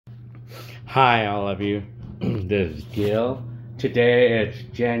Hi, all of you. This is Gil. Today it's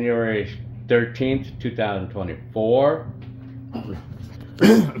January 13th, 2024.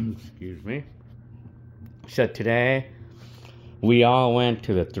 Excuse me. So today we all went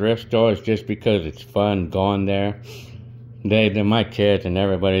to the thrift stores just because it's fun going there. My kids and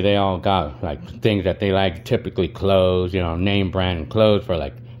everybody, they all got like things that they like, typically clothes, name brand clothes for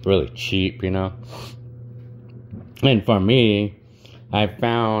like really cheap, And for me, I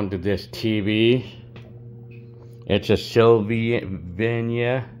found this TV. It's a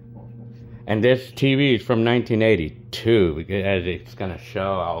Sylvania, and this TV is from 1982. Because as it's gonna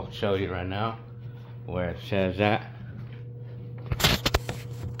show, I'll show you right now where it says that.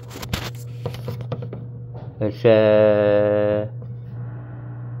 It says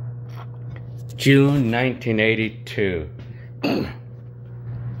June 1982.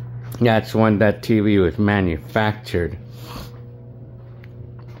 That's when that TV was manufactured.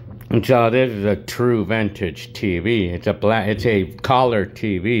 And so this is a true vintage TV. It's a color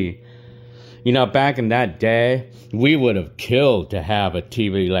TV. Back in that day, we would have killed to have a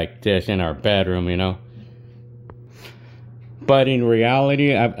TV like this in our bedroom, But in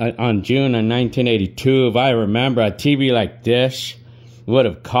reality, on June of 1982, if I remember, a TV like this would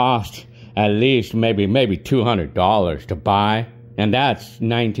have cost at least maybe $200 to buy. And that's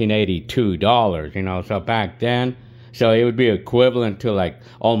 1982 dollars, So back then, so it would be equivalent to like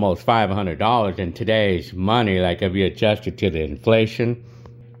almost $500 in today's money, like if you adjust it to the inflation.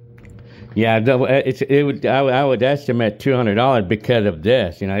 Yeah, I would estimate $200 because of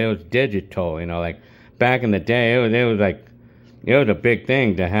this. It was digital. Like back in the day, it was a big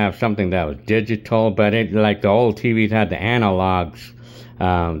thing to have something that was digital. But like the old TVs had the analogs,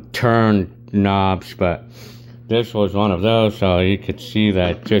 turn knobs, but this was one of those. So you could see that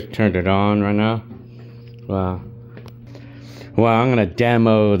I just turned it on right now. Wow. Well, I'm gonna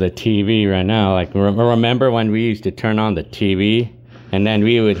demo the TV right now. Like, remember when we used to turn on the TV and then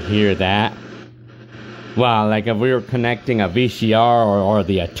we would hear that? Well, like if we were connecting a VCR or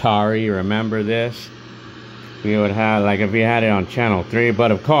the Atari, remember this? We would have, like if we had it on channel 3,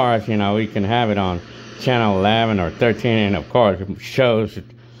 but of course, we can have it on channel 11 or 13, and of course, shows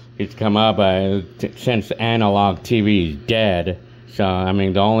it's come up since analog TV is dead. So,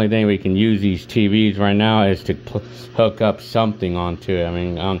 the only thing we can use these TVs right now is to hook up something onto it.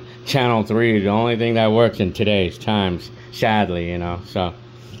 On channel 3, the only thing that works in today's times, sadly, so.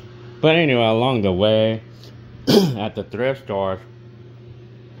 But anyway, along the way, at the thrift store,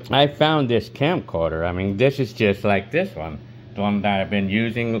 I found this camcorder. This is just like this one. The one that I've been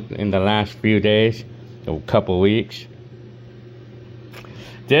using in the last few days, a couple weeks.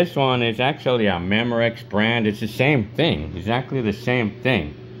 This one is actually a Memorex brand. It's the same thing, exactly the same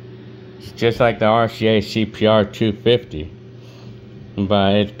thing. It's just like the RCA CPR 250,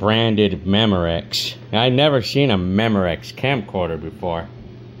 but it's branded Memorex. I've never seen a Memorex camcorder before,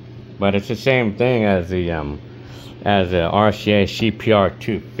 but it's the same thing as the RCA CPR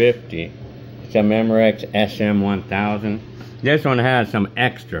 250. It's a Memorex SM-1000. This one has some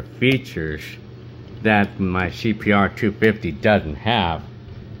extra features that my CPR 250 doesn't have.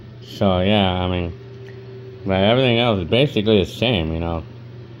 So yeah, but everything else is basically the same,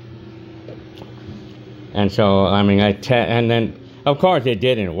 And so, and then, of course, it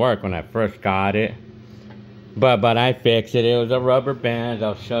didn't work when I first got it. But I fixed it. It was a rubber band.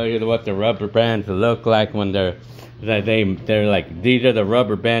 I'll show you what the rubber bands look like when they're like, these are the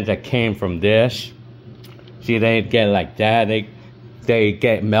rubber bands that came from this. See, they get like that. They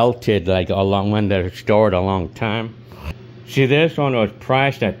get melted like when they're stored a long time. See, this one was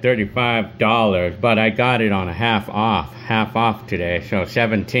priced at $35, but I got it on half off today. So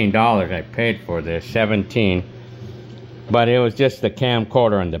 $17 I paid for this, $17. But it was just the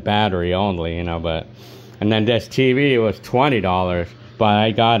camcorder and the battery only, and then this TV was $20, but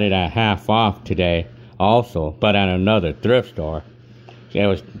I got it at half off today also, but at another thrift store. It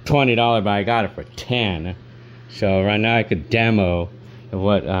was $20, but I got it for $10. So right now I could demo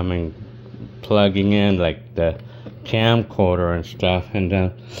what, plugging in like the camcorder and stuff, and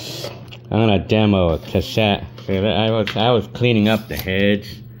I'm gonna demo a cassette. See, I was cleaning up the heads,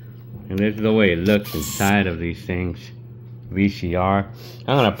 and this is the way it looks inside of these things. VCR.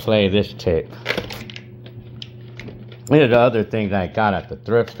 I'm gonna play this tape. These are the other things I got at the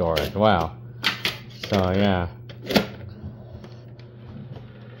thrift store as well. So yeah,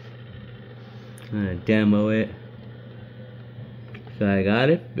 I'm gonna demo it. So I got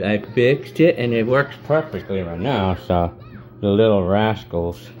it, I fixed it, and it works perfectly right now. So, The Little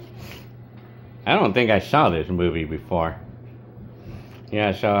Rascals. I don't think I saw this movie before.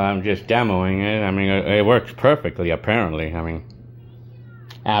 Yeah, so I'm just demoing it. It works perfectly, apparently.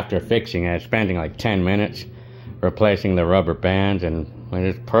 after fixing it, spending like 10 minutes replacing the rubber bands, and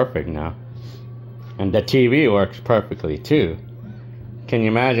it's perfect now. And the TV works perfectly too. Can you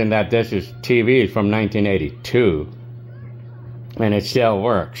imagine that this is TV from 1982 and it still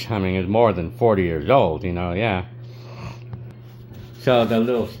works? I mean, it's more than 40 years old, you know, yeah. So the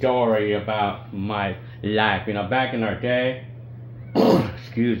little story about my life, you know, back in our day,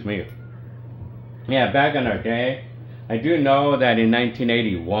 excuse me. Yeah, back in our day, I do know that in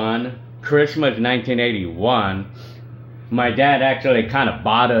 1981, Christmas 1981, my dad actually kind of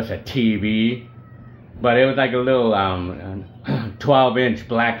bought us a TV, but it was like a little 12-inch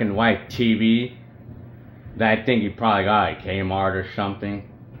black and white TV that I think he probably got at Kmart or something.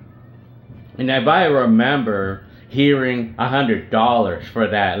 And if I remember hearing $100 for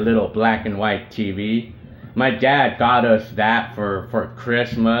that little black and white TV, my dad got us that for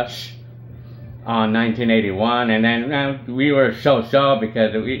Christmas on 1981, and then we were so-so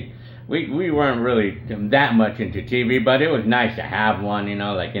because we weren't really that much into TV, but it was nice to have one, you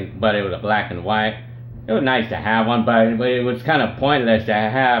know, but it was a black and white. It was nice to have one, but it was kind of pointless to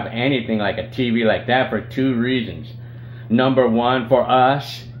have anything like a TV like that for two reasons. Number one, for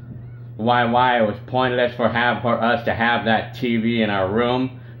us, why it was pointless for us to have that TV in our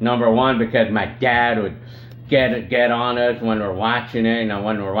room. Number one, because my dad would get on us when we're watching it, you know,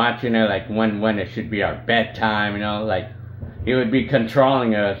 like when it should be our bedtime, you know, like he would be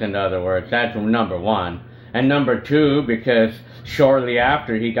controlling us, in other words. That's number one. And number two, because shortly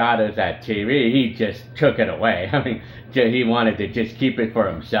after he got us that TV, he just took it away. I mean, he wanted to just keep it for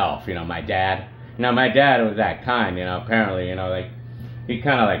himself, you know, my dad. Now, my dad was that kind, you know, apparently, you know, like, he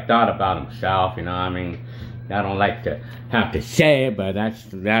kind of, like, thought about himself, you know, I mean, I don't like to have to say it, but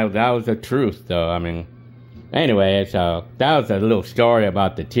that was the truth, though, I mean. Anyway, so that was a little story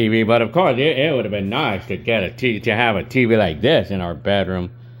about the TV, but of course, it would have been nice to have a TV like this in our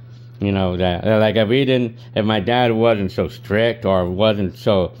bedroom. You know, that, like, if my dad wasn't so strict or wasn't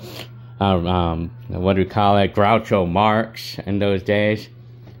so, what do we call it, Groucho Marx in those days.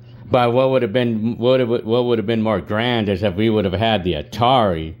 But what would have been more grand is if we would have had the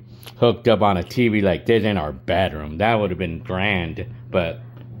Atari hooked up on a TV like this in our bedroom. That would have been grand. But,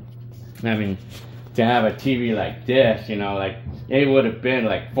 I mean, to have a TV like this, you know, like, it would have been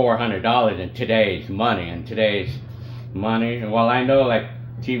like $400 in today's money. Well, I know, like,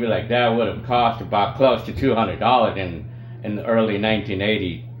 TV like that would have cost about close to $200 in the early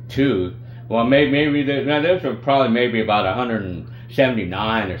 1982. Well, maybe this was probably maybe about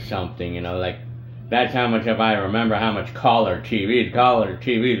 179 or something, you know, like, that's how much, if I remember how much color TVs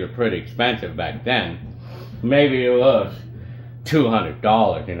were pretty expensive back then. Maybe it was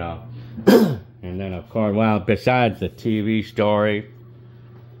 $200, you know. And then, of course, well, besides the TV story,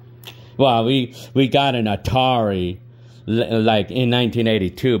 well, we got an Atari, like, in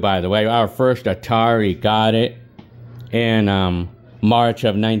 1982, by the way. Our first Atari got it in March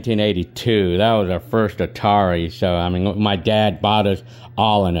of 1982. That was our first Atari. So, I mean, my dad bought us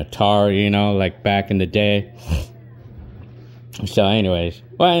all an Atari, you know, like back in the day. So, anyways,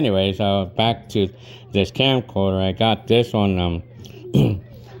 back to this camcorder. I got this one,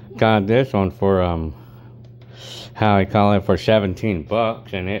 for, how I call it, for 17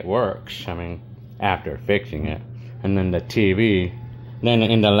 bucks, and it works, I mean, after fixing it. And then the TV, then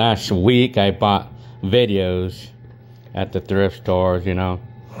in the last week, I bought videos at the thrift stores, you know.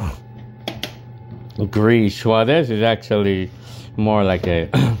 Grease, well, this is actually more like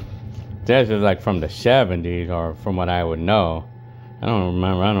this is like from the 70s, or from what I would know. I don't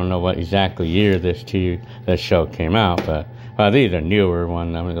remember, I don't know what exactly year this show came out, but these are newer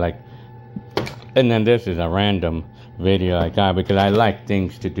ones. I mean, like, and then this is a random video I got because I like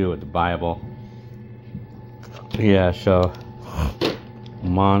things to do with the Bible. Yeah, so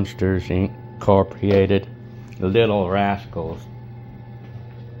Monsters Incorporated, Little Rascals.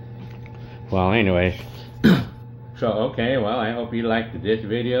 Well, anyways, so okay, well, I hope you liked this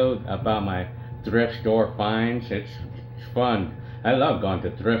video about my thrift store finds. It's fun. I love going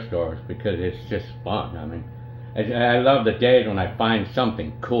to thrift stores because it's just fun. I mean, I love the days when I find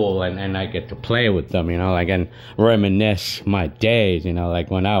something cool and I get to play with them, you know, like, and reminisce my days, you know,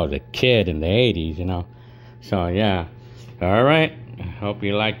 like when I was a kid in the 80s, you know. So, yeah. Alright. I hope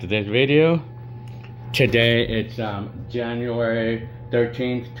you liked this video. Today, it's January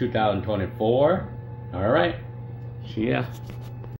 13th, 2024. Alright. See ya.